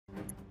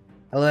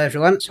Hello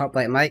everyone, it's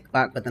Hoplite Mike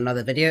back with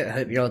another video. I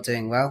hope you're all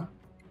doing well.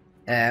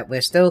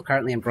 We're still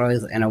currently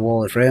embroiled in a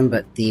war with Rome,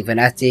 but the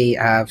Veneti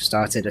have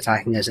started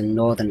attacking us in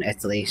northern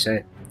Italy, so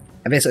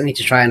I basically need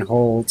to try and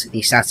hold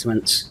the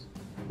settlements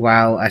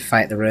while I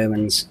fight the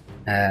Romans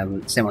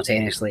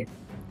simultaneously.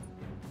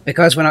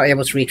 Because we're not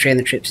able to retrain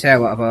the troops here, a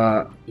lot of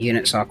our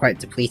units are quite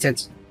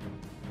depleted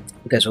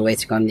because we're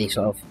waiting on the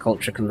sort of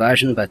culture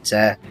conversion, but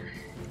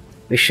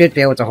we should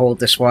be able to hold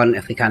this one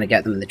if we kind of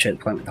get them in the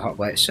choke point with the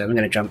hoplites, so I'm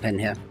going to jump in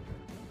here.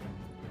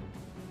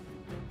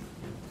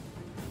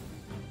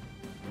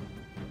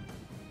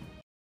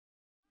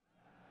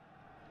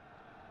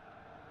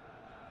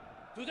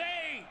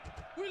 Today,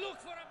 we look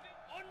for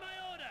a on my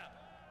order.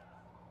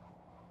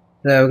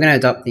 So we're going to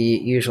adopt the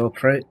usual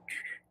approach.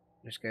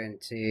 Just going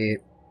to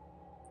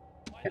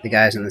get the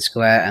guys in the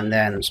square and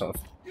then sort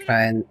of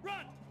try and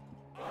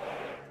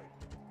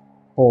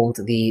hold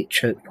the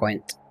choke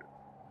point.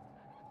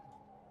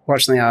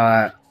 Fortunately,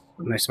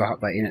 most of our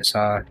hoplite units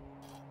are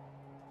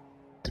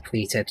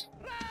depleted.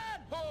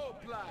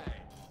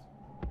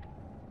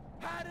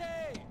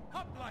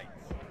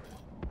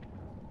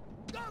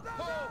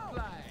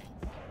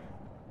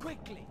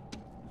 Quickly,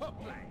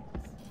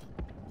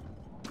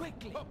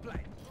 quickly,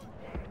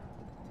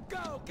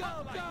 go,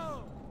 go,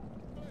 go!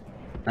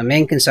 Our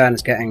main concern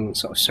is getting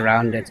sort of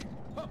surrounded.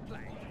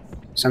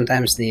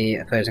 Sometimes the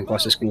opposing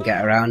forces can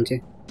get around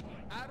you.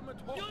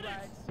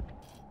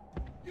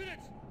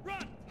 Units,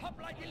 run!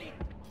 Hoplite elite!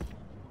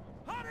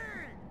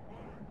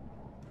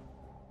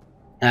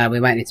 Hurry! We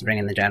might need to bring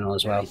in the general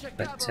as well,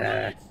 but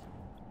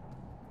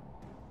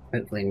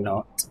hopefully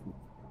not.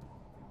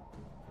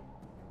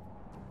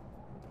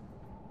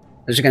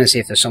 I was just going to see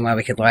if there's somewhere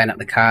we could line up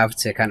the cav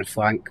to kind of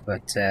flank,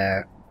 but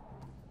it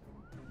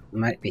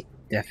might be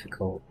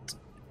difficult.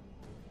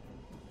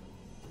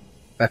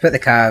 If I put the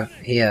cav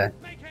here,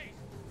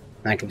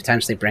 then I can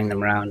potentially bring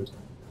them round.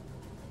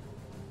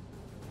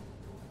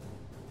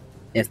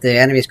 If the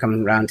enemy's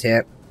coming round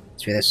here,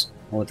 through this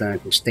order, I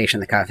can station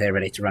the cav here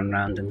ready to run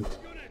round and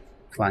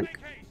flank.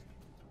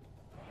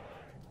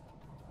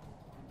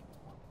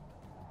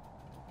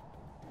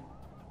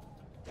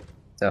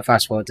 So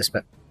fast forward this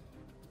bit.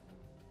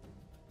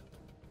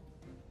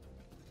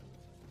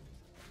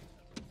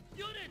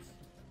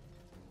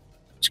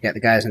 Just get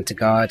the guys into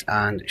guard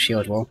and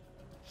shield wall.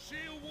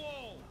 Shield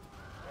wall!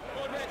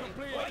 Orders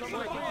complete,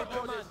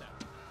 Commander.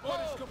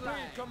 Orders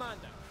complete,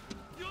 Commander.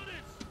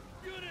 Units,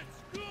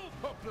 group!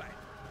 Hoplite.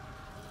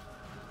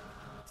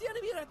 The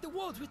enemy are at the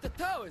walls with the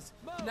towers.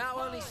 Now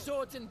only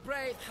swords and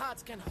brave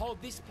hearts can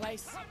hold this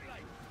place.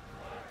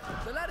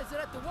 The ladders are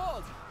at the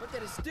walls, but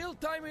there is still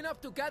time enough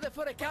to gather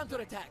for a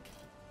counterattack.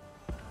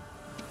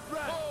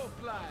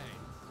 Hoplite!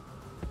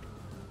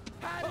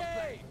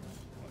 Harry!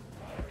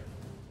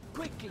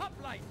 Quickly!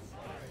 Hoplites!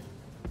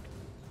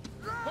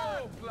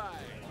 Hoplite!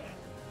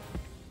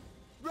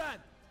 Run!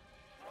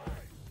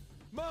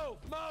 Move!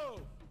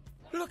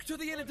 Look to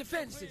the inner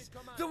defenses.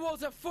 The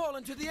walls have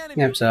fallen to the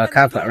enemy. Yep, so our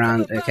cav got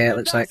around okay, it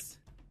looks like.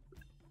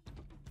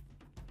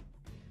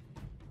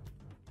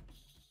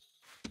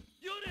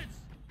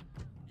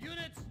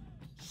 Units!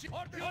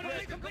 Orders!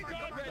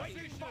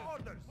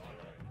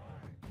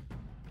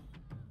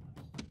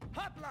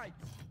 Hoplites!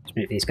 Let's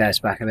move these guys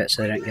back a bit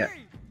so they don't get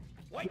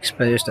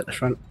exposed at the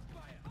front.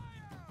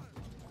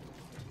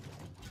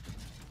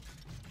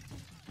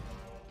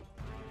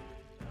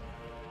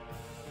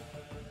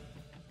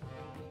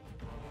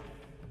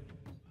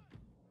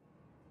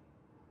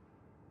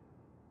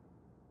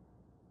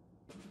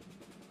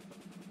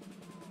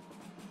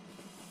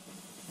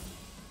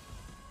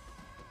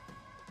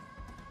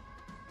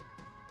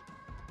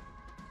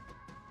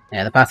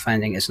 Yeah, the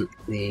pathfinding isn't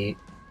the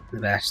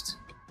best.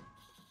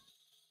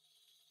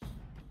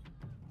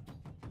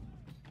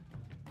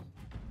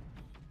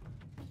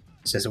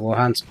 This is a war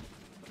hunt.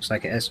 Looks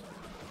like it is.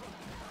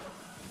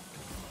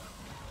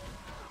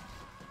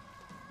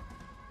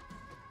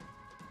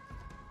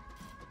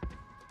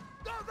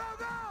 Go!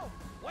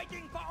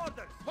 Waiting for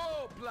orders!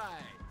 Hoplites!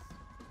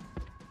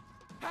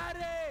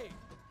 Harry!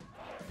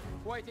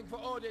 Waiting for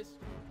orders.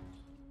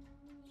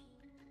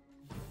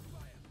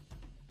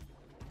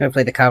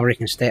 Hopefully the cavalry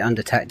can stay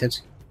undetected.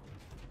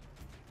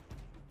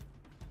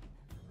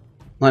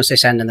 Once they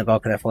send in the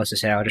bulk of their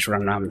forces here, I'll just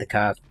run around with the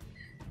cav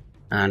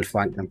and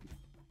flank them.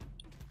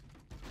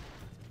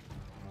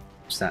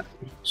 What's that?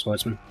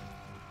 Swordsman.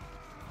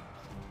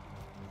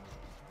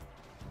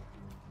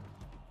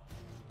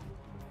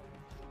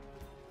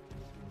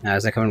 Now,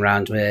 as they're coming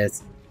around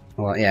with...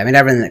 Well, yeah, I mean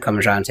everything that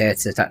comes around here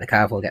to attack the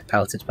cav will get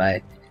pelted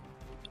by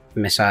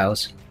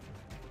missiles.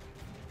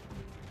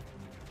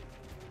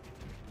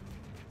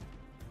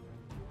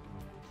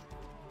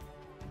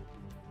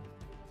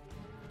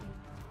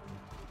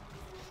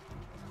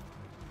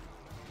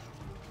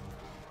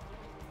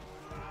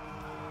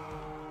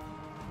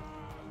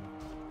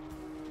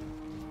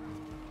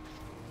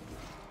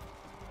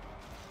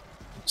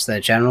 It's their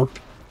general.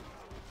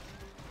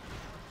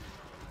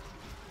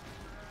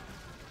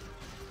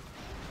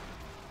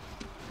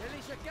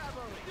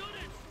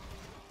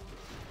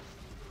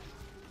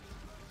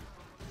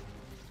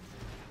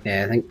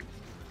 Yeah, I think.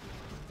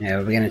 Yeah,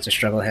 we're beginning to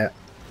struggle here.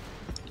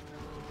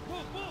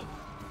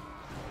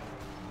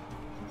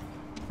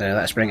 So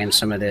let's bring in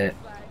some of the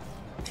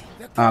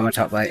armor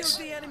top lights.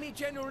 The enemy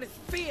general with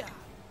fear.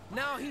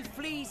 Now he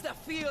flees the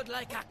field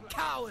like a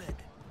coward.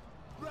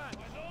 Right,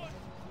 my lord.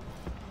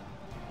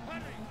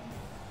 Hurry.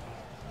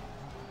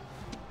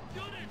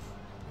 Units.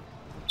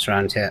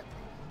 Surround here.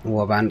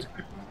 Warband.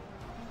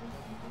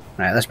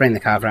 Right, let's bring the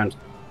cav round.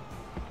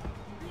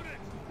 Units,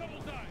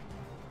 double time.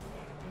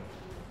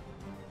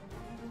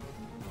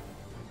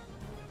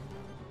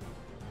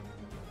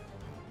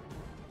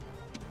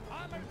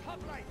 Armored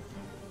hoplites.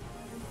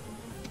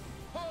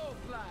 Whole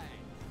flag.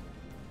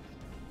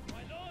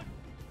 My lord.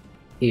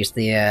 Use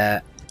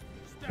the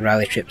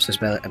rally troops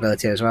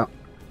ability as well.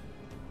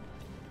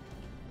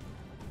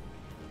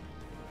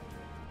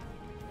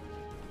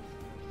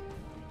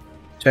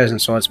 Chosen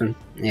swordsmen.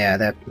 Yeah,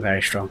 they're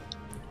very strong.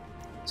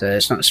 So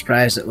it's not a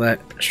surprise that we're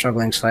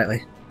struggling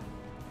slightly.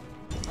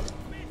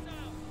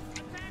 Missile.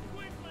 Attack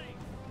quickly.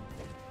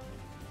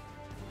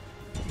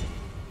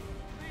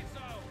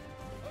 Missile.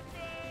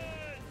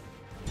 Advance.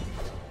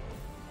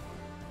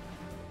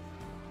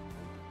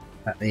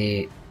 At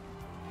the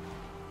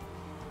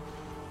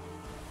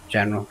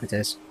general, it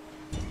is.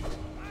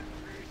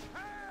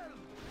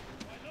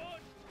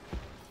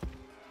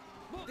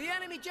 The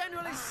enemy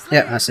general is slain.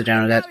 Yep, that's the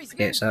general dead. Now his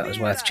Okay, men so that was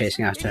fear worth us.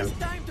 chasing after It him. is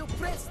time to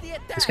press the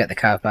attack. Let's get the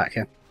cav back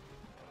here.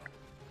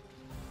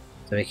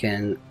 So we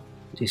can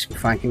do some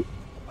flanking.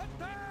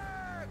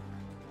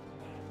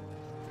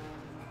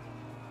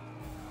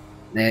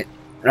 They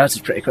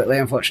routed pretty quickly,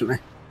 unfortunately.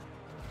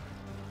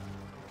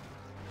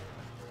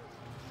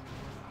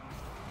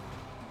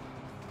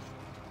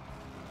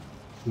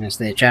 As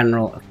the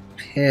general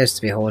appears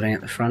to be holding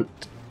at the front.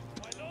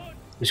 I'm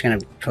just going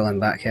to pull him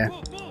back here.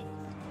 Move, move.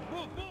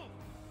 Move, move.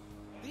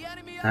 The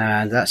enemy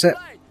And that's it.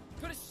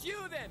 Pursue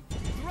them.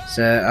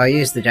 So I'll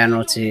use the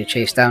general to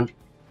chase down.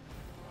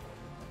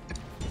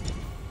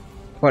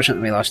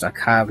 Fortunately we lost our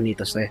cav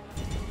needlessly.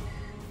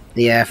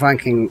 The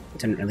flanking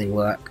didn't really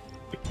work.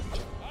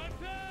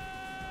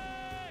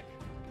 Attack!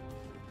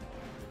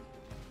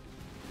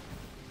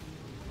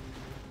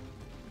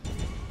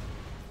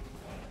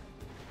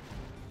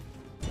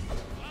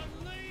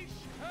 Unleash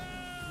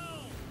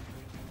hell!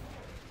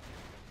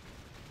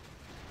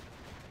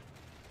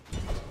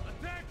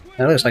 Attack It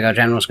quickly! looks like our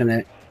general's going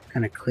to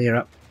kind of clear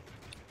up.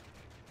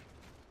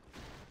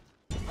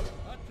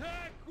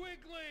 Attack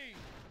quickly!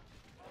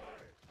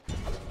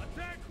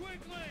 Attack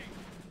quickly!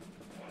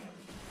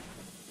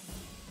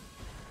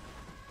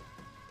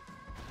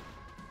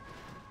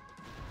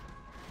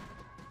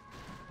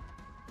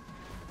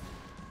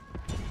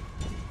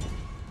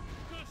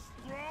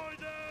 Destroy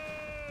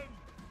them!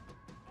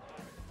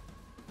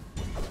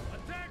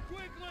 Attack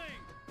quickly!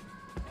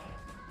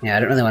 Yeah, I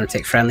don't really want to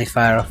take friendly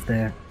fire off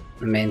the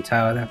main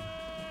tower there.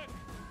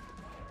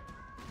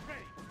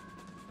 Ready.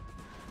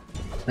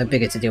 They're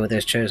bigger to deal with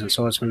those chosen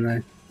swordsmen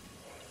though.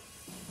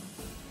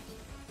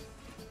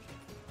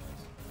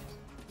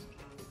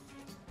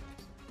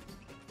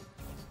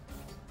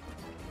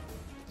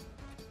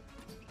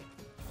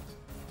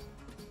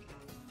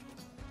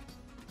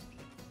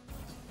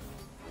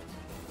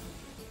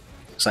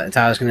 Looks like the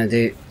tower's going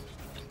to do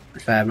a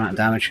fair amount of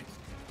damage.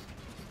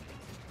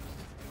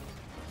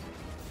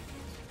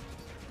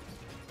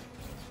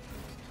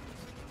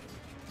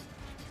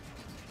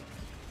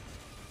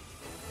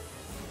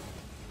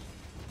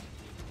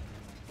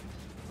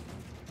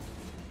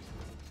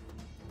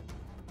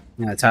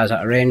 Now the tower's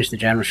out of range, the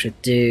general should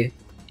do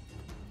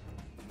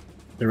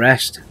the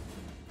rest.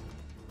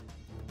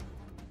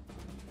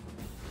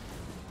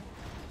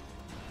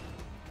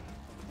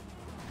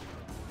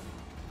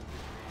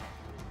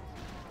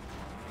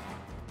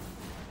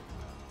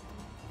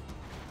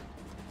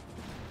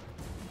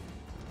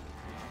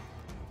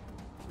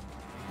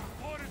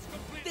 Orders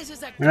complete. This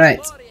is a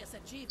Right. glorious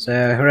achievement. So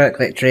heroic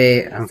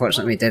victory.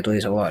 Unfortunately we did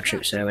lose a lot of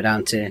troops, so we're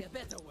down to A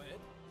better word.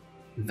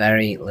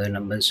 very low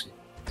numbers.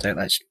 So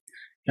let's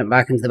jump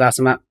back into the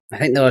battle map. I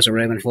think there was a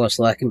Roman force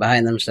lurking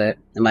behind them, so it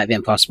might be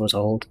impossible to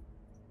hold.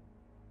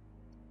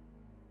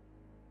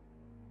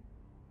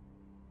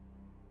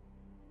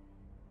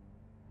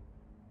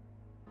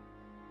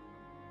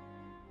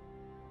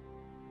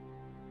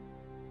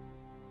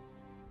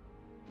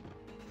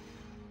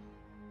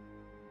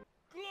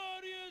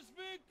 Glorious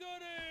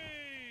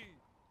victory!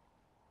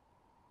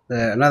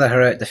 Another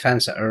heroic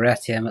defense at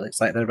Arretium. It looks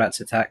like they're about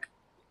to attack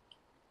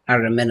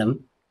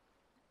Arretium.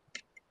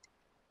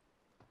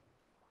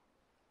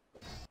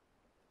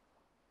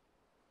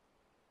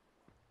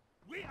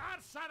 We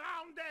are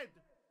surrounded!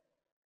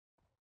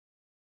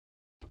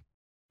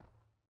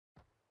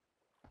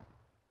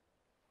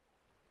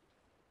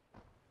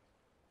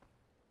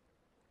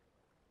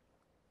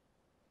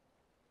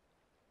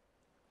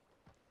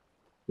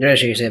 There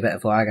is usually a bit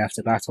of lag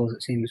after battles,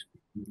 it seems.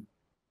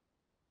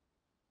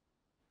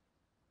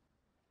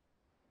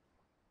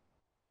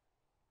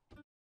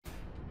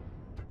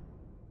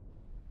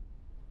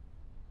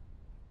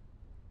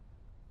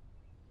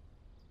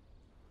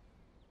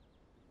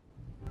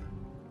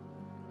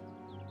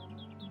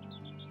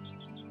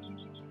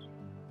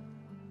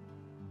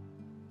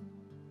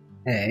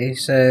 Okay,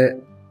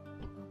 so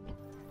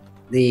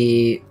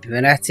the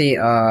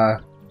Veneti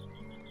are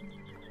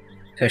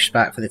pushed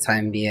back for the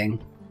time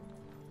being.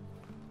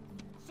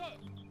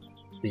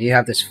 We do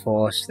have this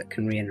force that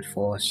can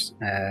reinforce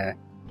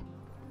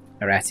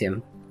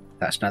Arretium.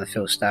 That's another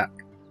full stack.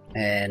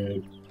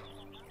 And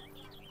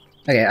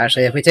okay,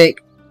 actually,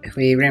 if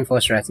we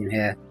reinforce Arretium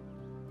here,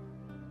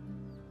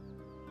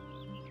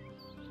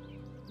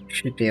 we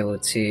should be able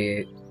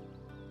to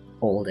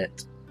hold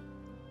it.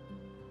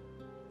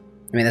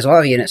 I mean, there's a lot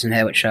of units in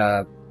here which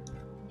are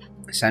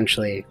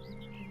essentially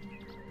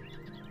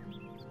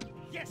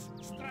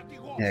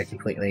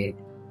completely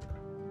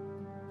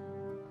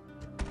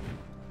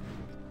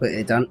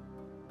done.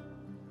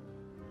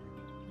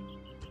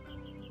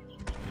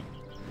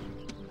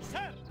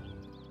 Sir.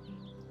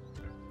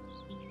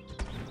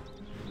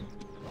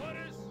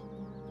 Orders.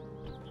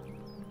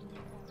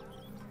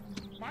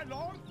 My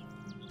lord.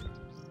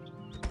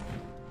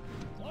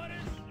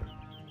 Orders.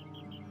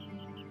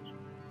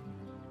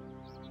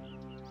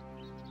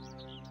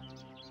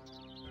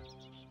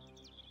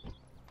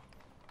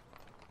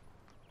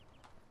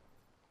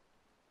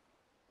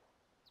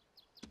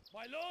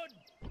 My lord.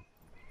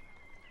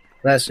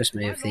 Let's just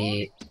move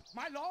the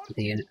My lord.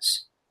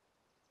 units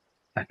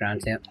back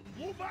around here.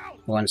 Move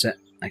out. The ones that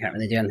I can't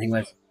really do anything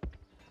with.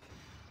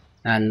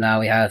 And now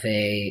we have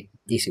a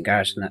decent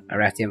garrison at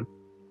Arretium.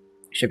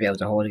 Should be able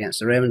to hold against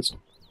the Romans.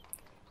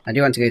 I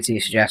do want to go to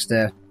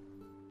Suggester.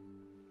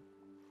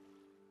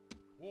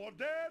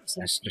 Orders. So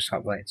let's just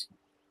hot blades.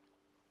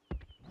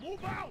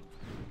 Move out.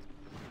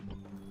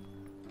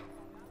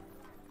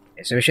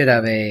 Okay, so we should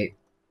have a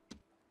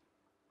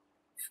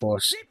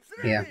force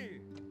Ships here. ready.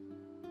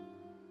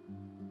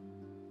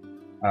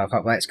 Our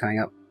hot blades coming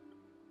up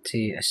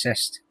to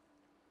assist.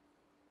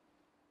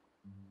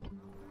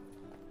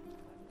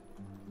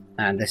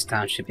 And this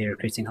town should be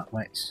recruiting hot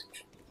blades.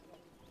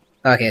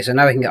 Okay, so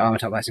now we can get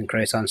armored hot blades and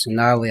Croton, so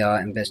now we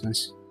are in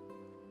business.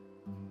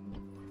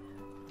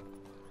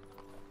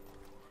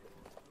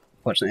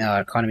 Fortunately,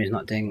 our economy is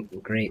not doing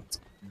great.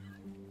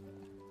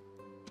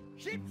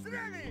 Ships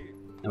ready.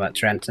 About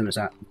Tarentum is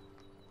at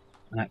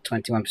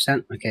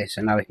 21%. Okay,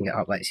 so now we can get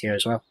hot blades here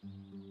as well.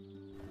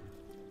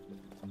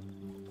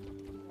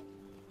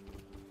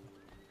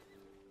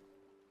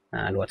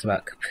 And what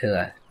about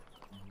Capua?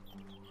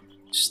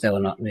 Still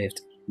not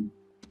moved.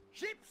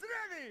 Ships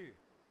ready.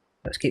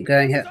 Let's keep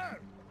going here. Sir.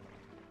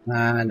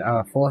 And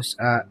our force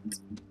at...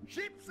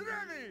 Ships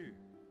ready.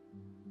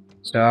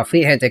 So our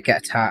fleet here did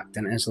get attacked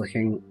and it is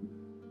looking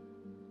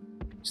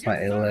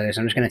slightly low,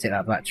 so I'm just going to take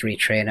that back to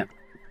retrain it.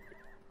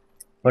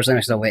 Fortunately,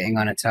 I'm still waiting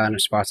on a ton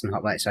of Spartan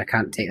hoplites, so I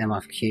can't take them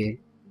off queue,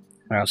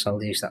 or else I'll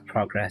lose that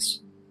progress.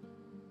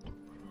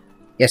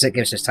 Yes, it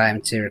gives us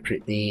time to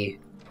recruit the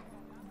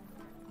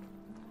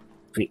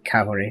Greek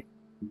cavalry.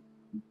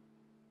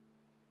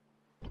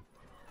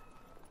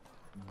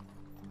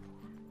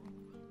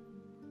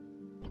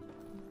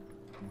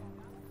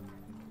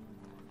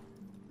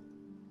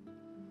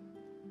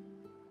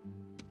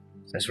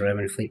 This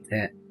Roman fleet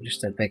there,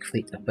 just a big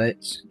fleet of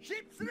boats.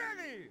 Ships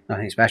ready.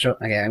 Nothing special.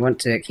 Okay, I want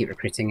to keep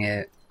recruiting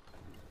it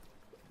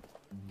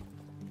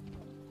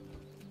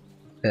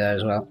there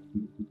as well.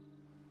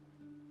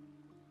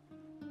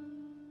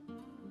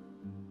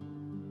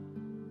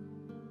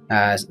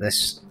 As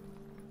this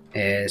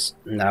is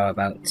now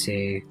about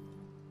to...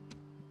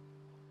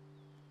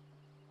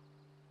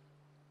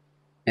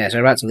 Yeah, so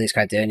we're about to lose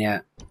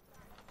Kydonia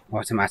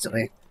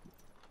automatically.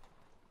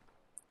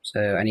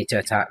 So I need to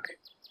attack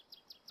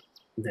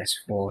this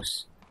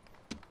force.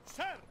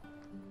 Sir.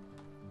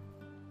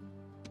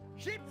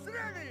 Ships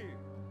ready.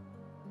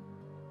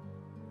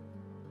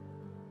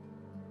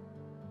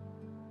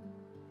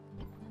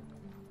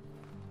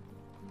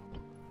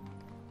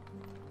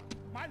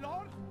 My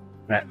lord.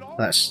 Right, My lord.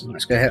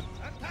 let's go here.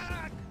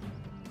 Attack.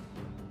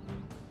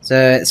 So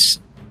it's...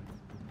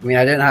 I mean,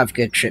 I don't have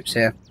good troops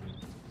here.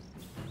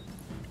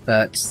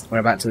 But we're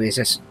about to lose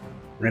this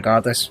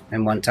regardless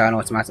in one turn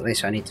automatically,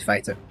 so I need to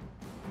fight it.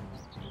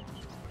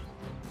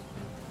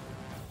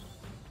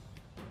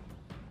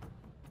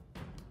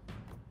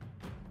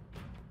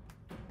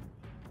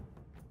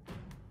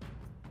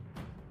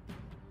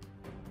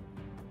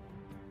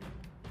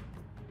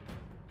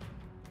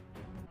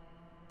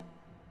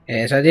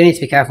 Yeah, so I do need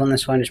to be careful on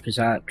this one just because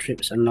our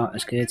troops are not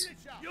as good. Units.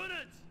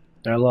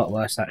 They're a lot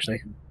worse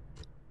actually.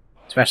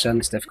 Especially on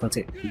this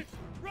difficulty. Units.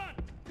 Run.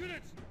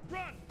 Units.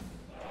 Run.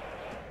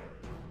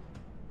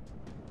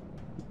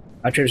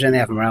 Our troops only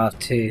have a morale of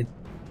 2,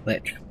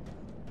 which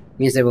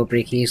means they will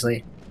break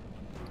easily.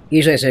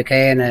 Usually it's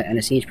okay in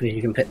a siege because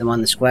you can put them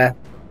on the square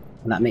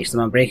and that makes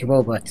them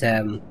unbreakable, but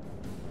in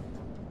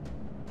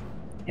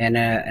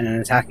an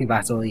attacking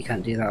battle you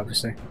can't do that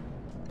obviously.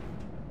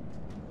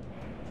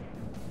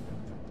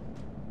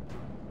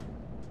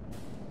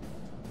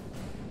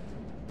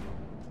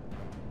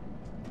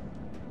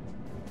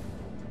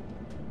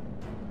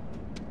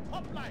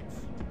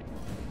 Hoplites.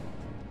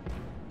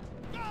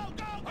 Go.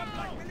 Go. Go.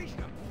 Hoplite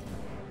militia.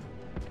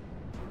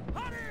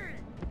 Hurry.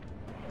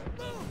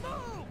 Move.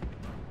 Move.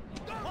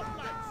 Go.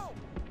 Hoplites. Go.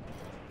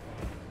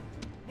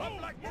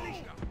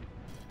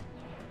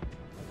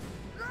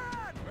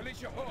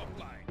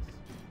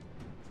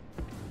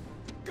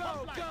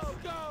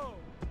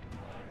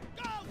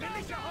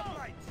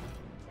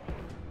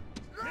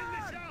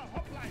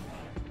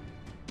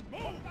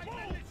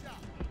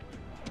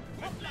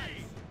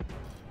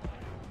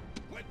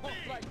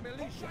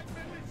 militia.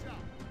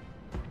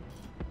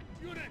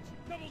 Units,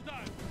 double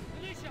down.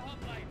 Militia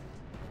hoplite.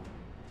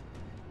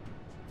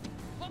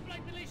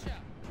 Hoplite militia.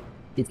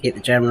 Need to keep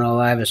the general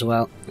alive as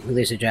well. If we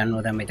lose the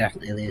general, then we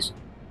definitely lose.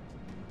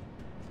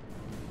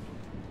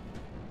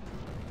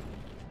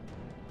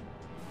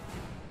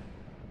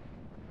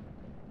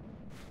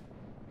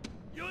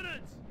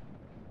 Units.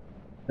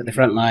 Put the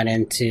front line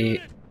into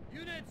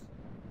Units.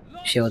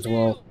 shield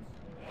wall.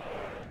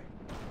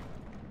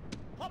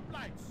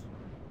 Hoplites.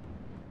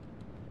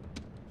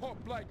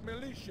 Hoplite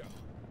militia.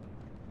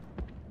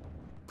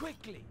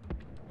 Quickly.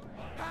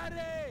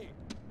 Hurry.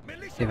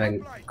 Militia See if I can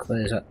hoplites.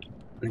 close up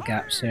the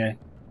gaps here.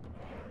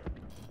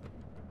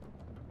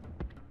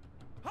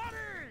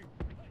 Hurry.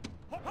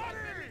 Hurry.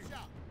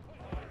 Militia.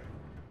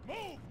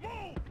 Move,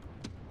 move.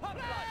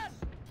 Hoplites.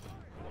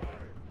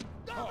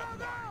 Go, go,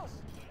 go.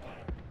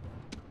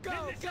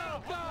 Go,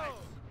 go, go.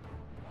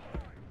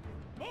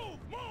 Move,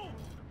 move.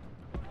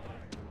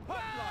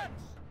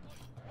 Hoplites.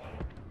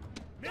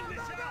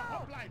 Militia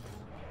hoplites.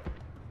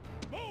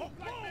 Move,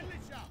 move.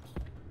 Militia.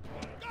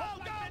 Go,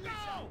 go,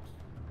 go.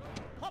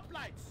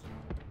 Hoplites.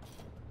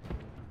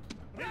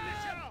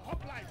 Militia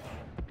hoplites.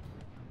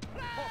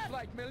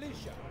 Hoplite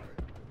militia.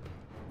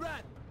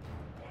 Run.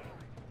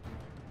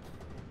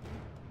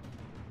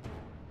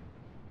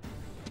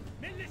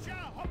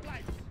 Militia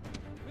hoplites.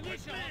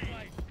 Militia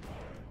hoplite.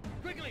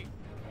 Quickly.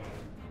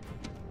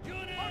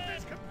 Units.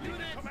 Orders completed,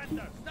 Units.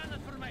 Commander.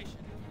 Standard formation.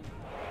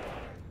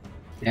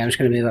 Yeah, I'm just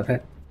gonna move up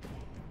here.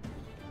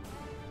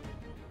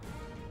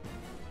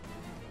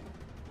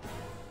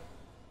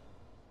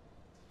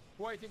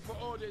 Waiting for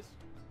orders.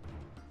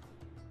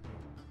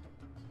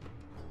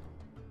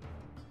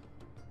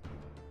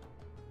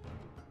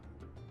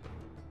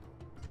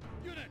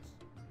 Units,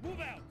 move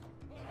out.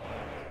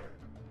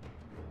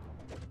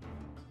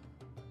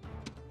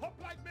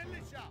 Hoplite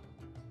militia.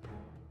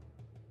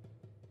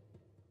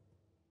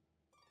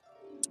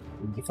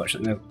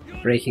 Unfortunately,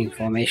 we're breaking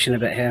formation a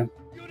bit here.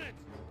 Units,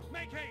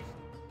 make haste.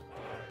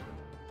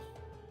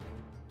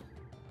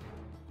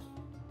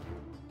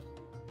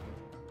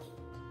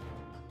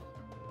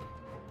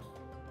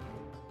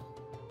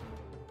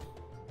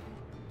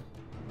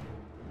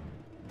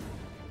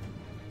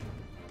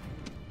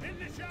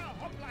 Militia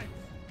hoplites.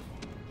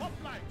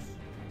 Hoplites.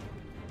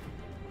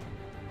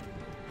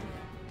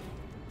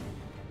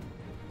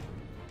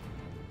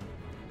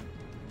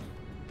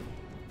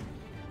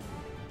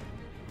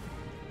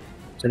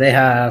 So they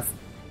have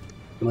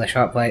militia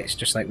hoplites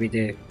just like we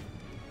do,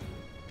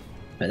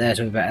 but theirs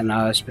will be better than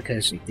ours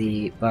because of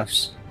the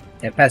buffs.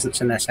 They have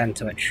peasants in their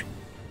centre, which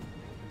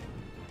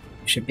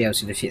should be able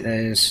to defeat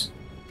those,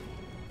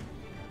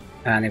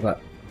 and they've got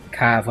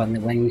cav on the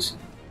wings,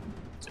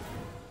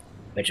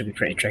 which will be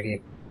pretty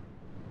tricky.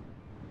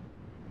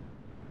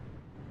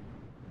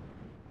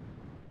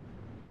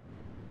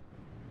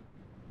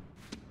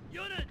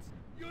 Units,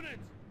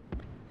 units,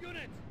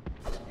 units,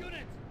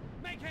 units,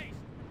 make haste.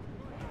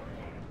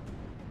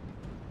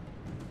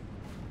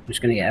 I'm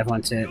just going to get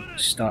everyone to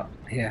stop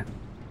here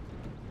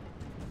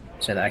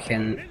so that I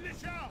can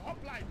Militia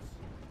hoplites.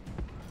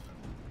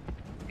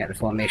 get the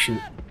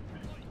formation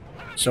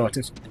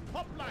sorted.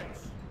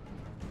 Hoplites.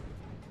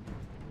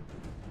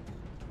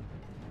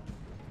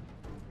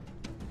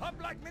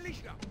 Hoplite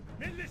militia.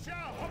 Militia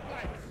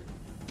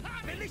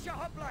hoplites. Militia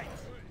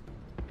hoplites.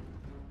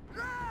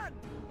 Run!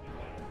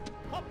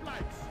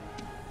 Hoplites.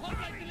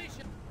 Hoplite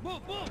militia.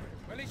 Move, move.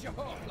 Militia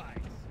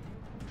hoplites.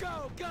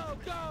 Go, go,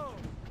 go!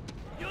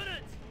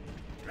 Units,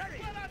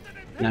 Ready!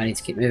 Now I need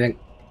to keep moving.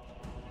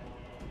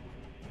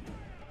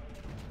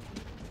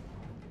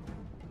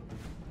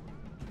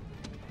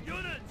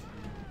 units.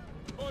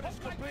 Orders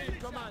complete,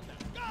 Commander.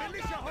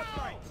 Militia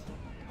hoplites.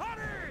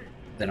 Hurry!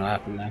 Don't know what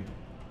happened there.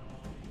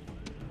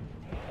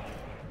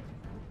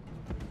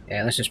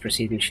 Yeah, let's just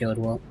proceed in shield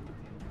wall.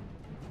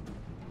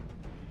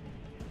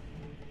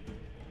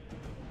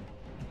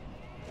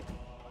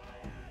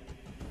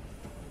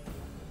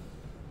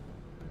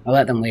 I'll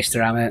let them waste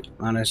their ammo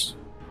on us.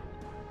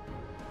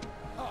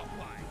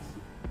 Hoplites.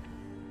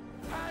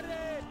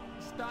 Hurry!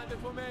 Stand in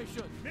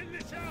formation.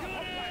 Militia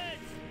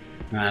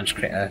hoplites. I'll just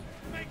create a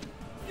Make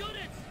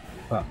units,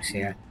 box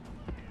here.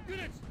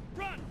 units,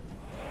 run.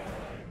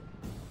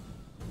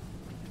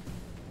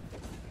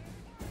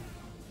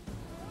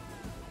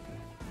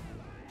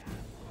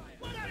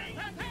 What are they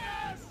attacking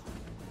us?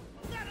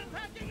 They're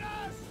attacking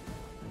us!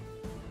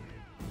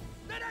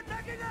 They're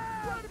attacking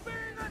us! We're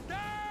being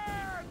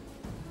attacked!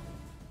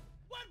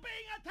 We're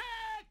being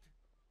attacked!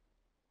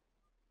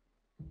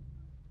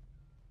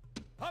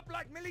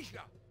 Hoplite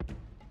militia!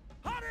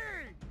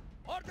 Hurry!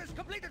 Orders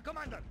completed,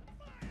 Commander!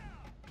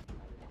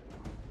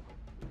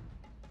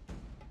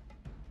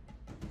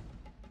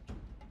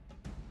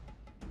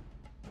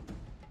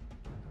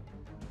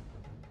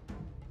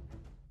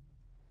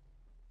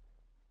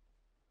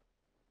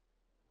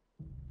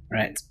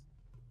 Right.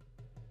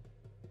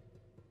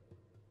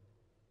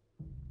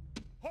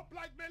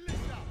 Hoplite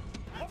militia!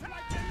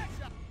 Hoplite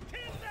militia!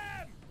 Kill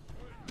them!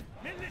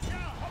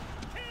 Militia!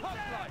 Kill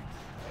them!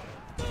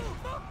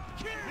 Move!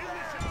 Kill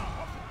militia!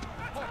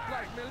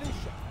 Hoplite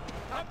militia!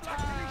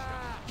 Hoplite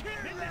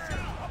militia! Militia!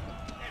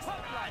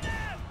 Hoplite!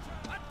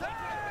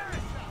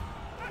 Attack!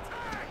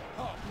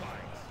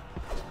 Hoplites!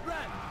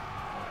 Run!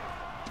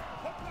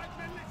 Hoplite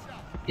militia!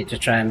 Need to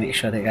try and make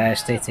sure the guys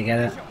stay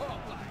together.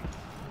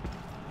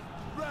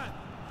 Run!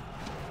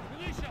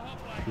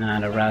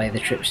 And I'll rally the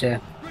troops here.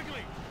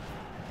 Quickly!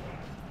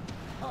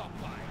 Hoplites!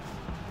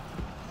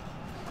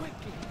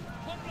 Quickly!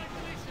 Hoplite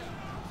militia!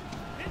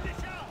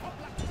 Militia!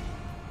 Hoplite!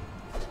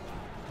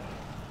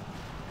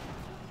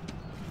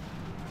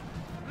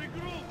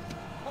 Regroup!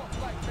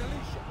 Hoplite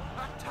militia!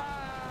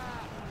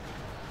 Attack!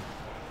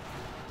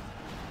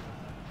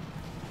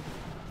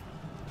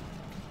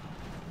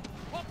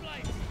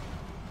 Hoplites!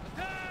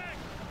 Attack!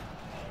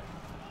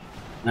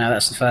 Now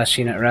that's the first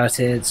unit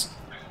routed.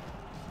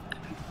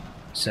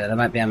 So there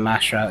might be a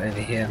mass rout over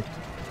here.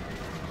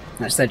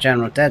 That's their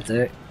general dead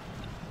though.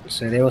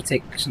 So they will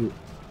take some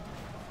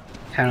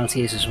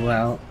penalties as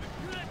well.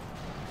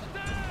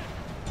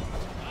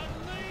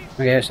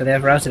 Okay, so they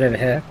have routed over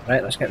here.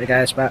 Right, let's get the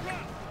guys back.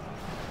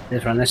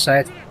 Over on this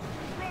side.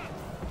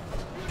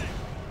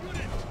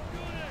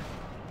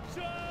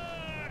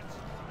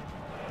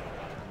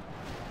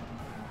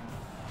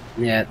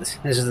 Yeah, this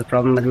is the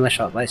problem with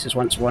militia hoplites, is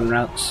once one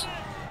routes,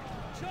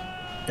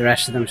 the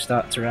rest of them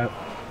start to rout.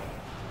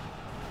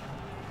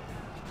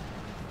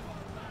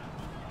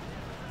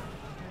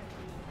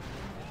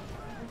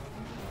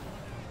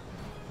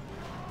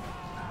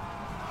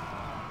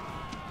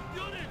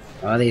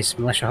 Oh, these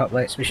militia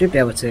hoplites, we should be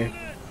able to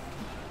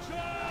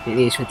beat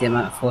these with the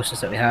amount of forces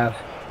that we have.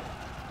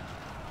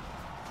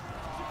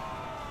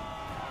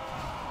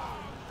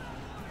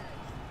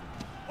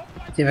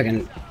 See if I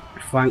can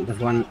flank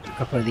with a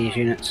couple of these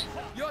units.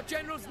 Your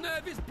general's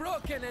nerve is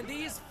broken and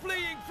he is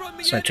fleeing from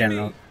the So enemy.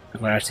 general,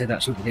 where I said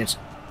that's not good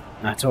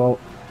at all.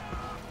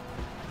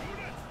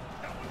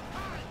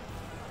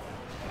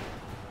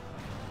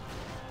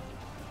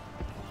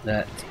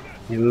 But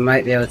we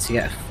might be able to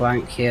get a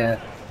flank here.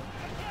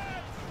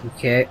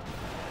 Okay.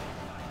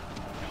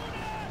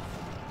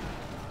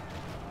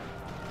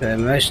 But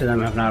most of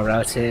them have now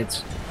routed.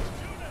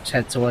 Let's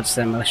head towards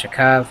the militia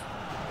cav.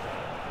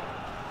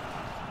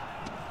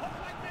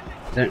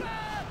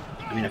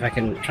 I mean, if I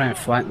can try and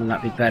flank them,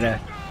 that'd be better.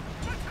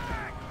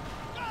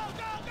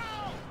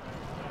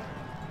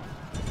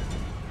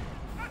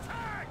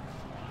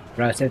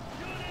 Routed.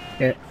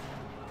 Okay.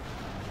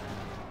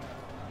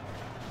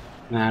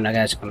 And our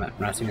guys come up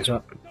routing as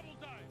well.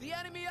 The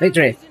enemy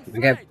Victory! army is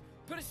in Okay. flight.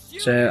 Pursue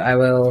So them. I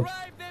will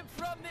Drive them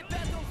from the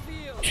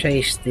battlefield.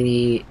 chase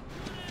the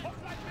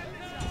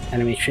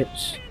enemy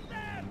troops.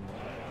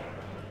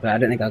 But I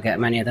don't think I'll get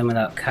many of them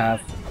without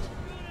cav.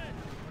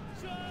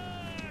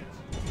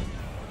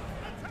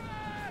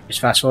 Just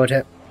fast forward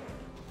it.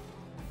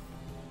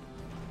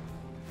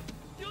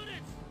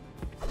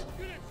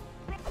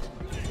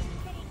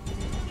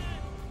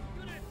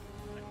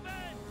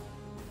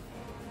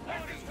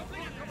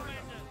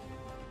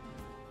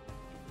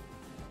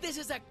 This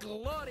is a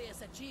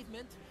glorious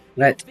achievement.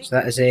 Right, so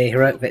that is a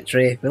heroic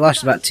victory. We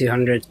lost about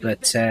 200,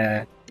 but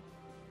took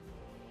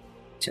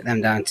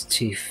them down to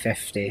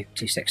 250,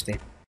 260.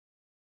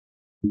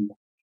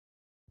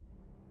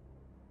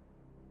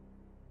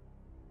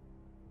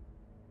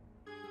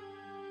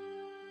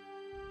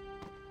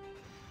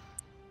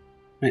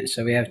 Right,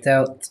 so we have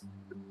dealt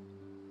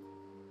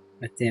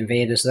with the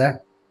invaders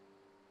there.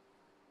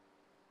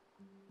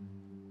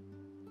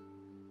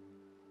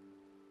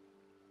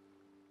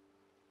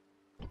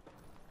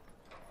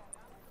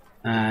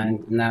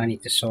 And now we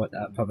need to sort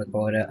out public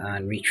order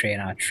and retrain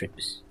our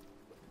troops.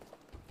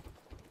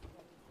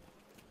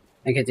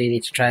 I think I do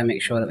need to try and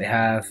make sure that we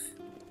have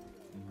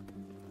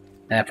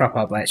proper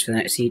hoplites for the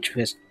next siege,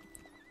 because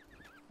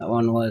that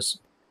one was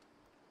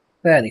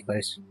fairly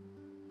close.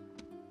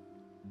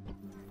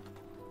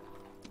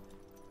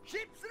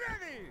 Ships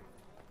ready!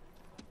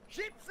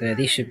 Ships So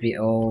these should be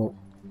all...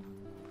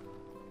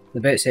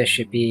 The boats here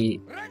should be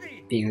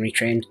ready! being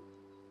retrained.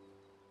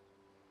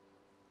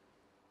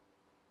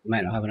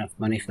 Might not have enough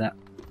money for that.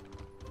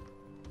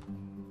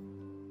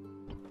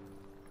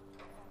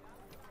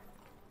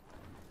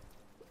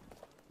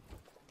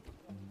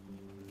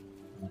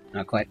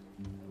 Not quite.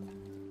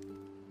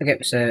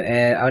 Okay, so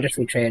I'll just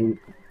retrain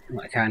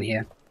what I can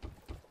here.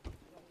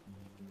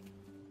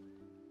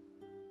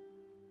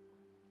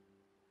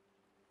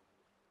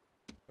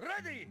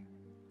 Ready!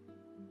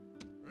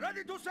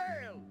 Ready to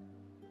sail!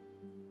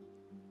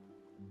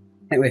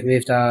 I think we've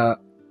moved our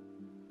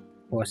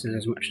forces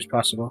as much as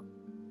possible.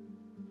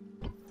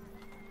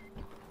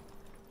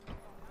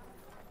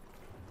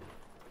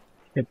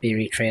 Should be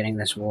retraining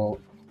this wall.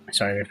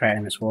 Sorry,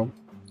 repairing this wall.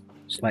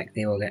 It's like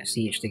they will get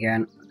sieged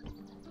again.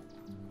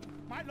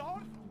 My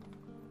lord!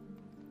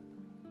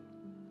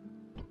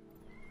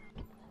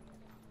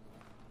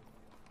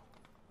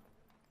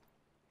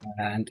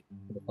 And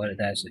what it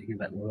does, looking a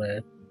bit low.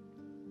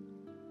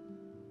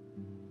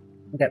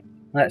 Okay,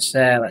 let's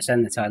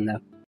end the turn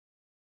though.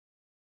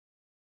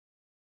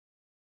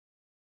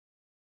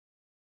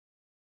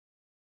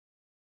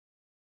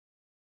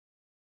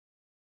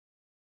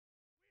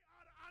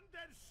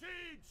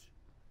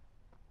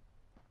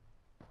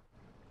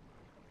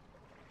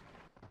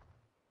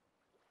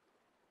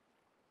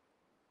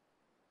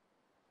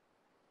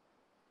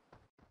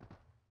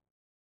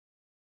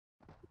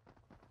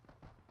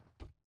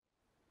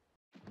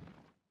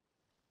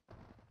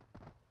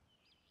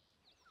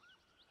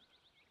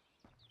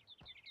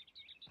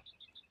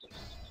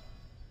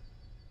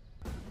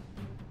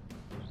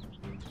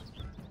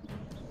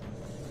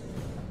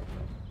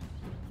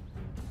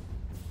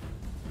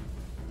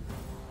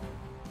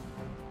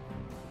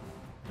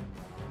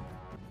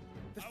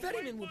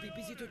 ferrymen will be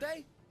busy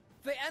today.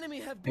 The enemy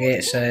have brought Okay,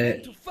 more so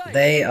men to fight.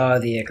 they are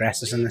the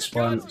aggressors in this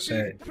one, Gods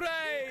so be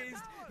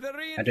praised. The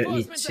I don't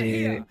need reinforcements are to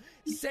here.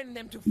 Send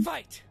them to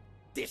fight.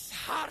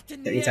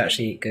 Dishearten don't the need to enemy.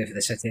 actually go for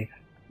the city.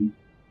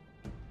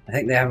 I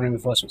think they have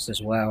reinforcements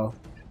as well.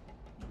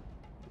 I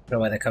don't know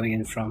where they're coming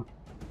in from.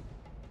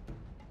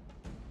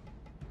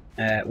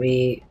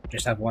 We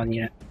just have one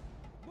unit.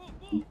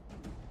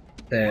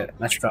 So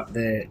let's drop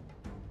the.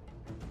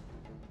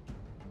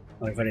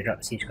 Oh, we've already dropped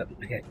the siege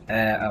equipment. Okay.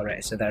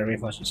 Alright, so their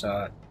reinforcements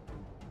are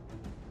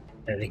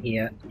over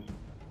here.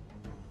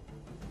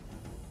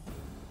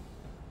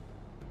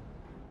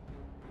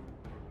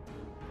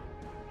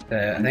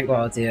 So I think what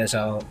I'll do is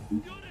I'll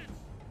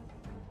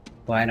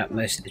line up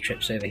most of the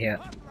troops over here.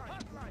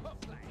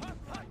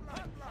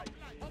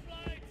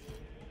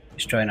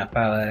 Just join up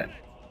our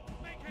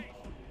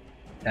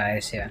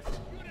guys here.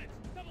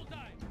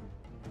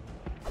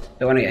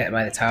 Don't want to get hit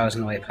by the towers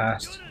on the way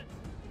past.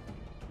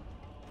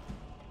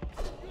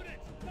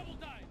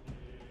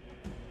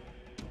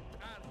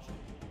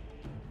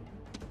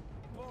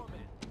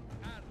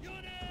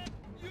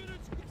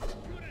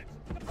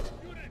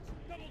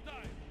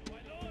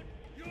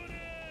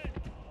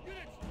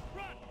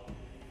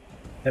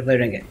 Hopefully I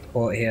don't get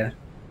caught here.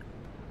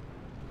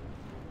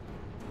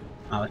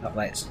 Oh, we've got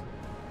lights.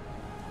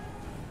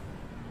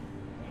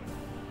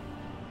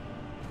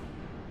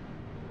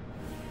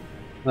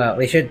 Well,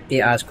 we should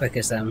be as quick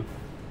as them.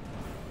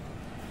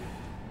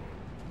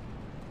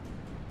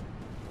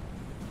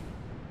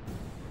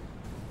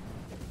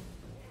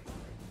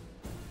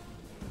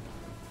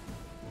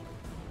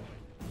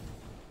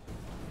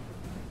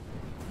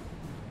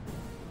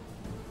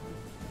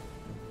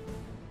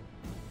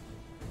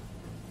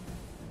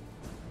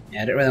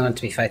 Yeah, I don't really want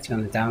to be fighting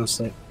on the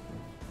downslope.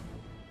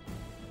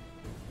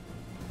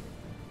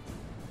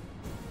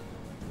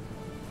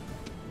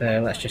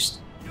 So let's just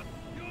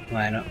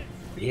line up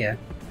here.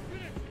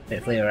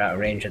 Hopefully we're out of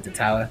range of the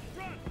tower.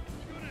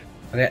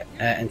 Okay,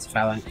 into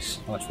phalanx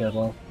or field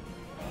wall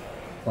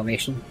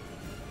formation.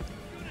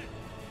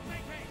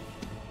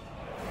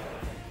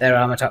 Their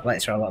armor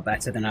hoplites are a lot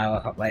better than our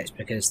hoplites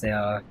because they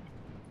are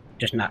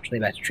just naturally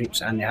better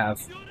troops and they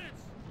have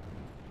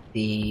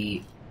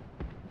the.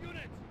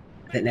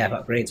 I think they have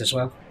upgrades as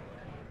well.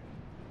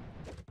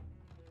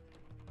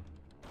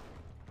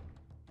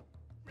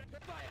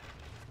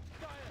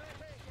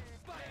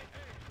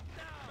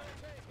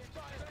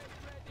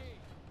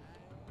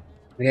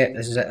 Okay,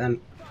 this is it then.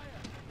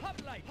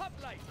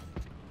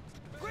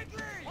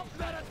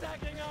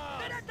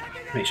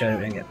 Make sure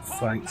we don't get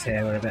flanked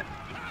here a bit.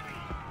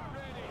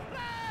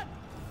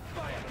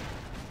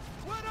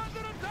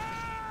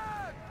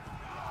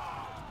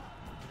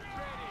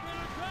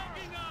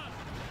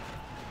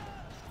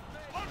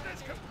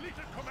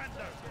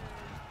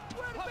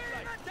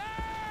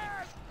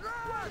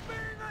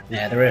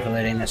 Yeah, they're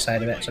overloading this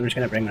side of it, so I'm just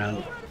going to bring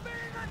around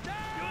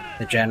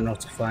the general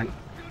to flank.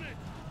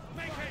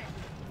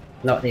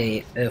 Not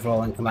the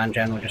overall in command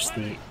general, just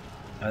the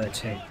other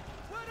two.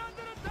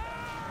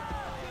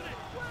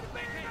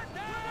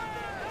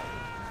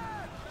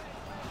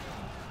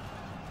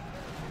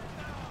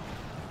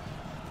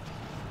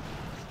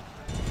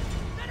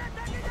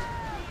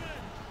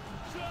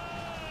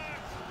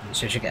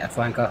 So we should get a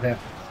flank off here.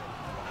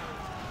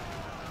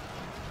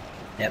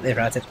 Yep, they've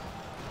routed.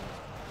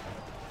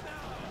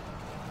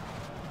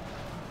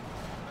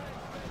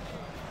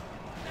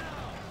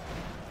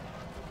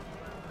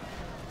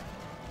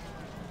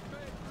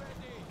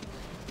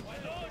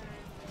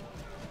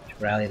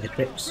 Rally the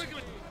troops.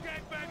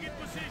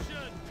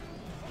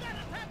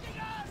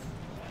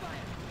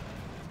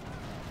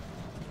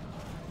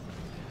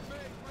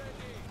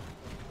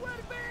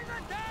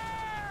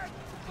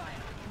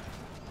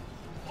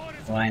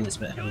 The line is a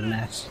bit of a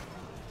mess.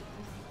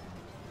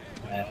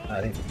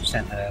 I think we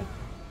sent a.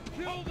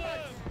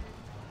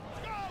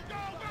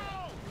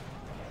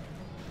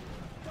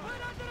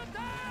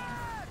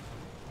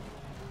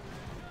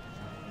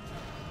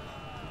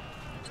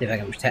 See if I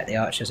can protect the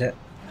archers here.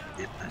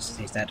 Yep,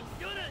 he's dead.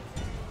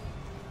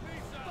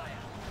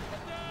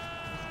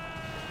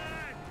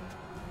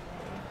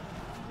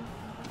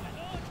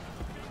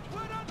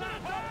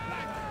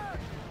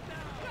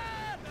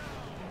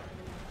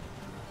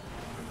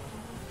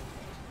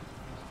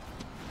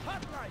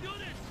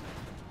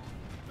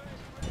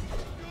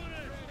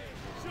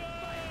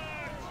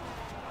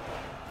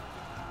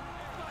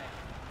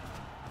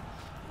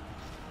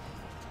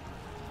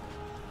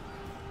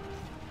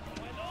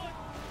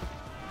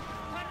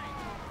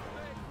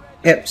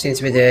 Yep, seems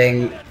to be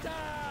doing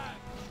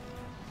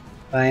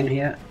fine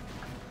here.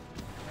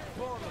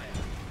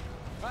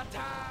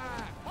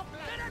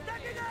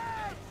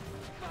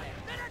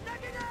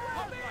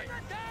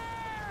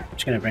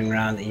 Just gonna bring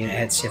around the unit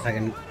head, see if I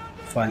can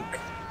flank.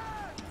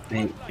 I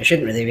mean, I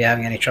shouldn't really be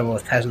having any trouble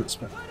with peasants,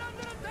 but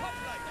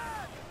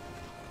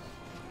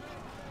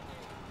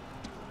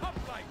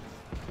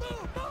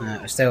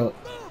we're still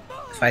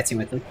fighting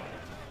with them.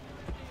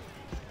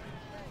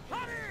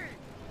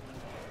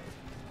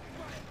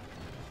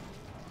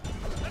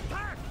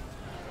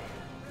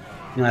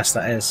 Unless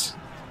that is.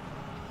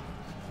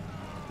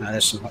 No,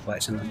 there's some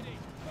hoplites in them.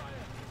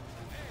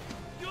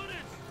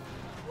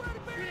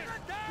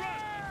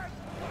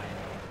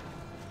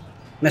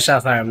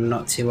 Missile fire I'm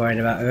not too worried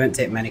about. We won't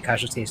take many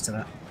casualties to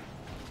that.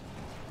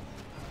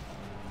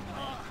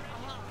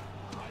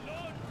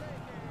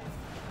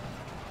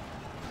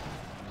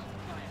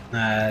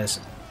 There's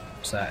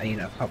a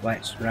unit of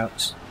hoplites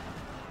routes.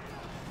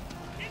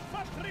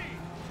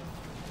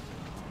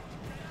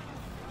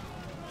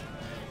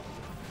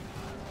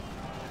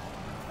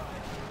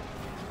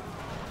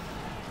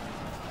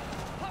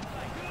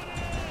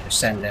 Just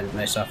send in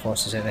most of our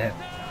forces over here.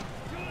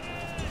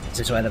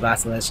 This is where the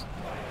battle is.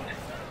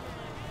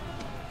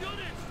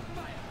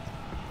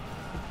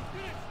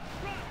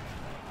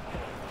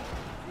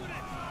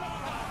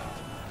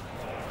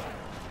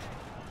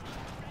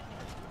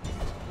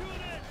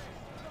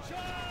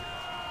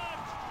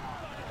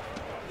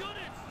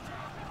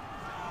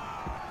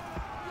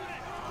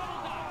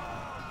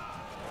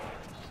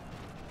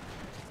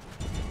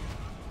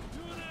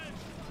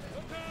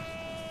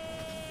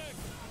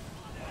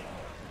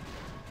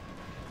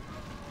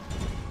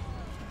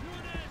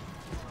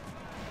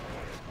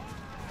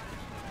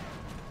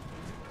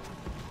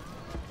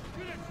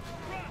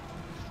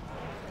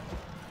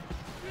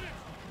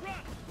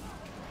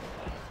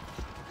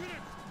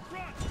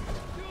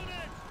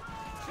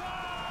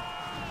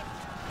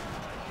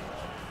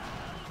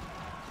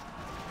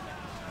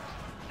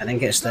 I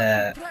think it's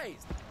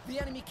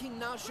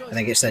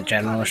the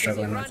general we're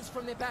struggling with.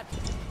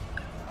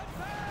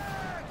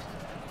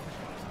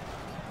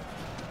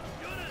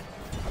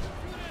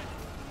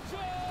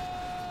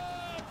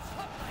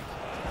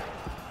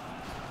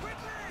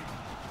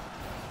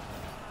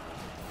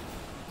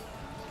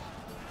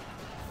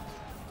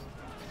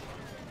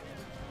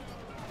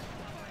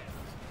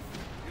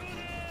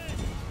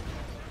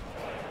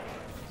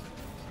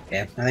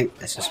 Yeah, I think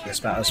this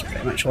battle's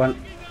pretty much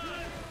won.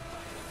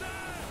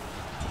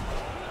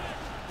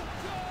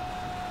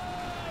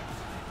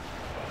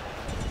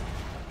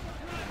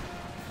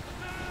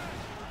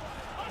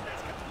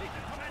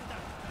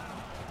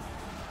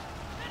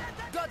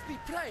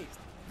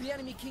 The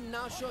enemy king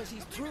now shows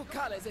his true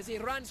colors as he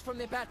runs from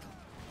the battle.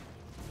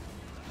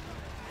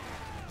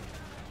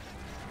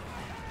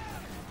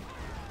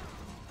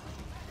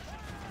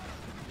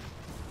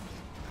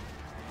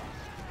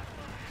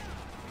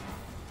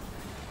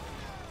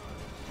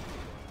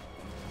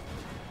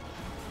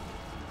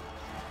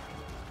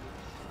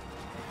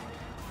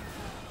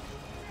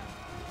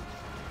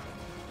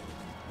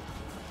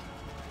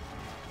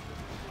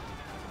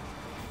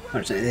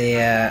 Unfortunately,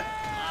 the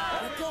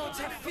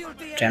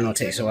general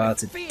takes a while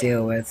to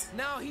deal with.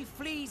 Now he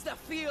flees the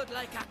field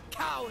like a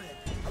coward.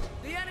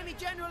 The enemy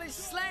general is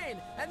slain,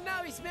 and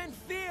now his men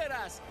fear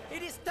us.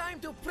 It is time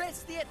to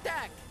press the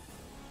attack.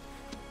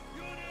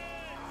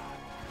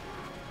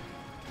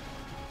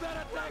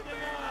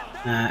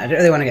 I don't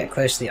really want to get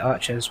close to the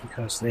archers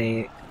because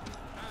I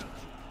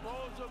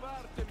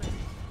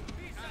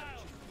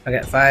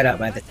get fired up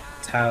by the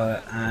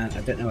tower, and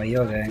I don't know where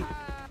you're going.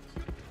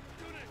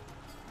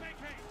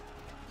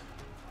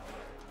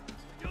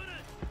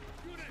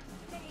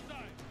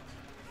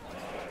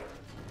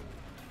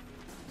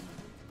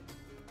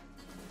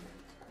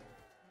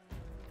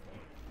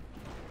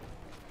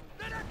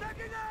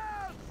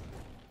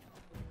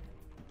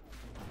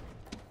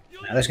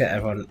 Now let's get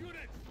everyone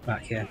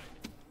back here.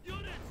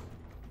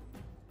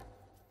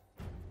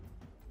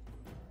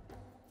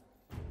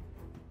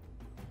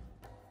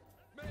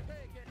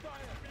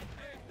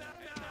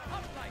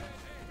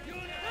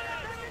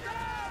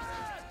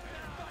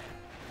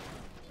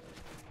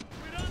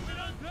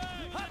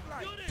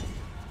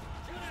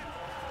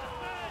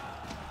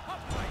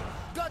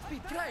 God be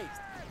praised!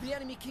 The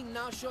enemy king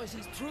now shows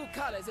his true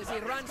colors as he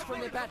runs from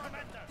the battle.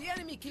 The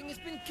enemy king has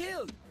been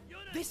killed!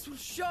 This will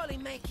surely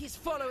make his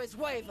followers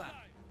waver.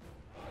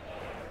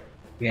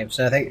 Okay,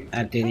 so I think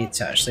I do need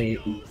to actually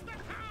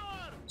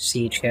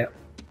siege here.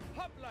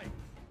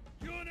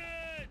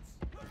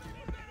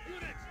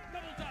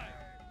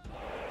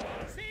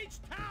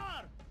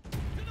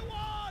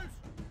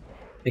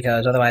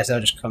 Because otherwise they'll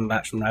just come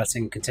back from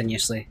routing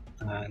continuously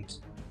and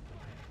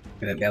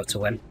we won't be able to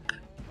win.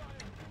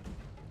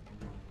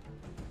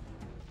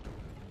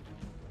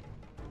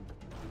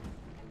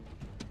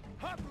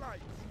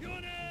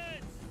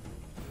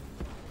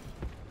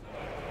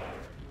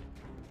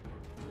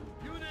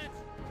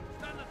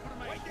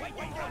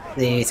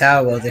 The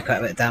tower will do quite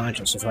a bit of damage,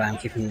 which is why I'm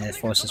keeping the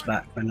forces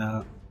back for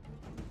now.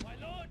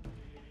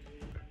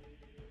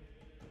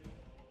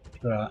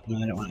 Draw. No,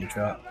 I don't want to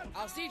draw.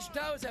 Our siege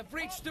towers have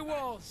reached the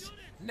walls.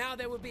 Now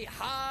there will be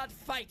hard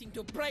fighting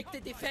to break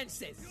the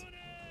defenses.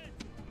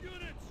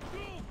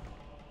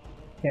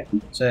 Yeah,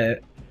 so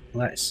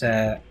let's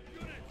take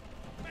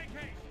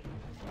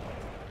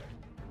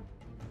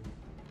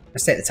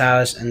the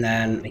towers and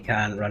then we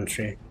can run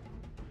through.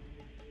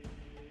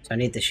 So I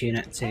need this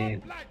unit to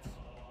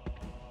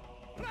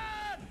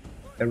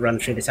run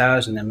through the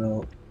towers and then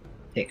we'll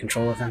take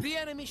control of them. The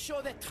enemy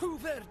show their true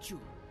virtue.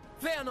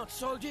 They are not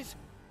soldiers,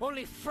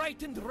 Only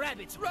frightened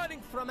rabbits running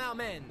from our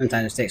men.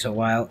 Sometimes it takes a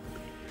while.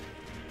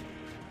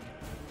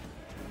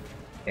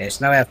 Okay,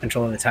 so now we have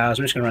control of the towers.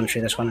 I'm just going to run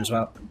through this one as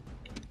well.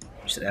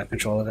 Just so they have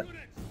control of it.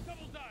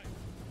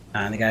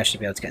 And the guys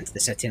should be able to get into the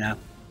city now.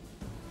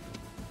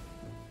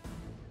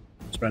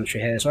 Let's run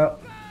through here as well.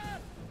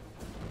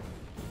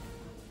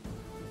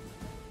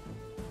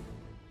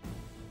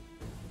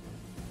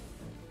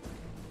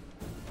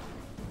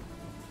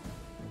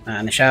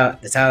 And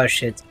the towers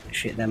should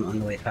shoot them on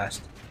the way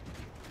past.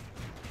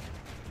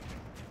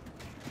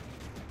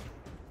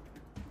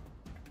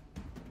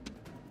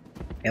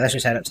 Okay, let's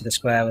just head up to the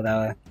square with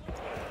our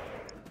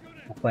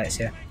plates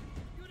here.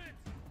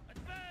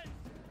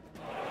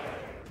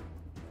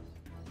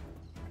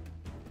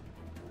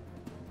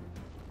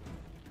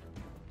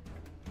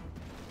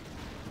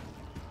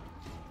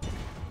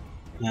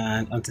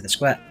 And onto the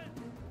square.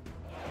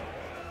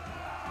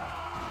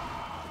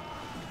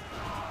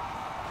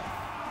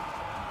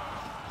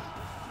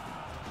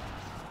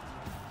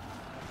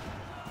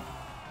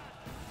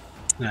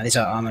 Now, these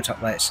are armor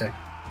top lights, so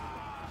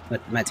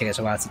it might take us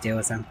a while to deal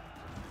with them.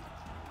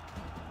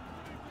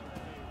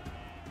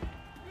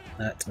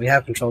 But we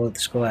have control of the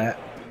square.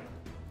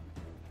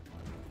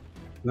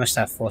 We must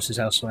have forces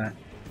elsewhere.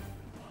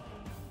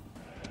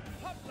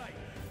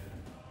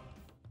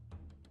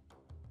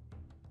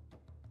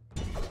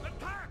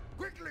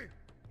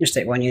 Just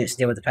take one unit to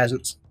deal with the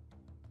peasants.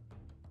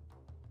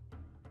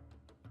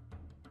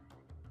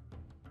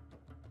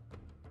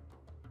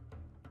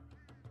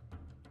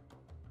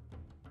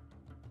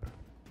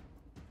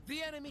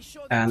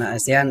 And that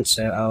is the end,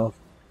 so I'll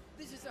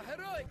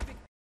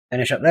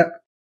finish up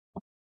there.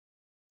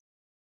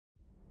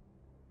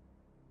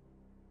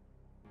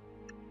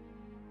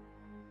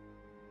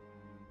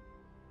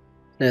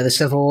 So the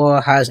Civil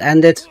War has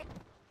ended.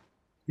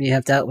 We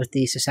have dealt with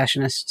the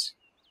Secessionists.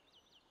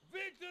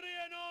 Victory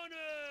and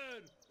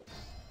honor!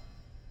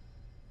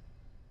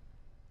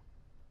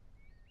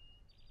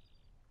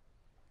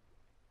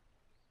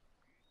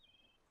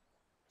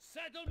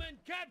 Settlement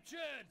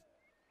captured!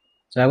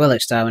 So I will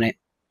exterminate.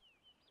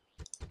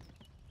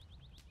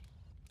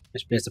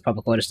 Just because the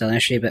public order is still an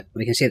issue, but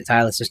we can see that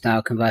Tylis is now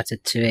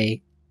converted to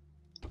a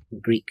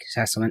Greek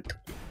settlement.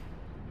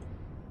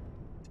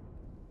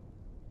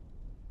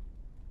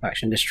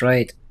 Faction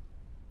destroyed.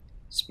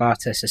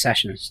 Sparta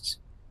Secessionists.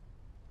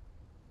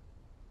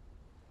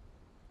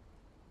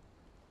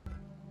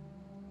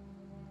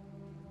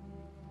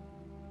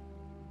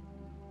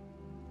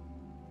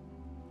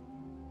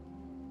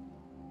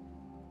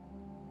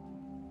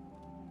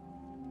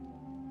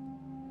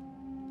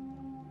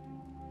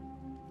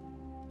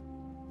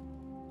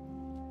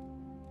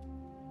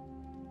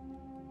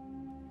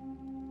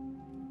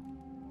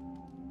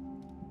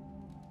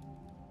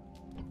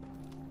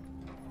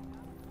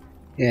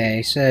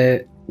 Okay, so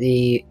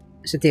the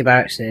city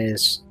barracks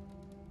is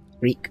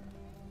Greek,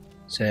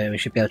 so we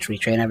should be able to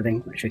retrain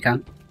everything, which we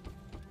can.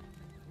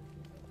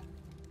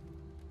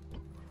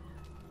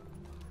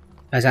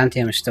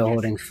 Byzantium is still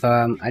holding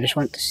firm. I just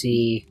want to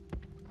see.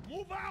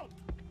 Move out!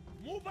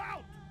 Move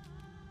out!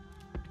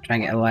 Try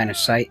and get a line of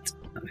sight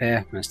up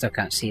here. I still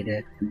can't see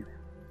the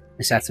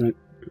settlement.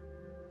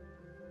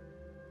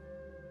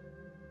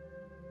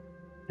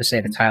 Let's say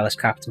the Tylis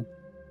capital.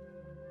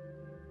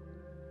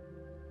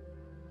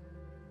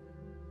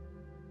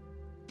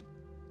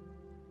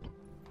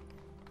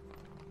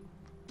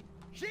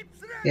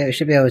 Yeah, we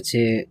should be able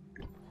to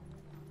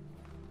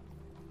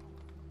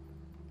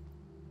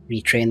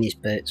retrain these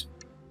boats.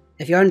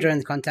 If you're enjoying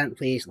the content,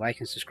 please like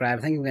and subscribe.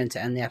 I think I'm going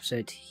to end the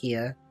episode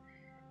here.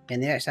 In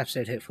the next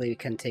episode, hopefully we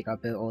can take our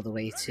boat all the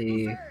way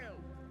to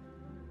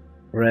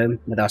Rome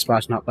with our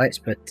Spartan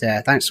hoplites. But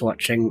thanks for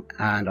watching,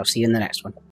 and I'll see you in the next one.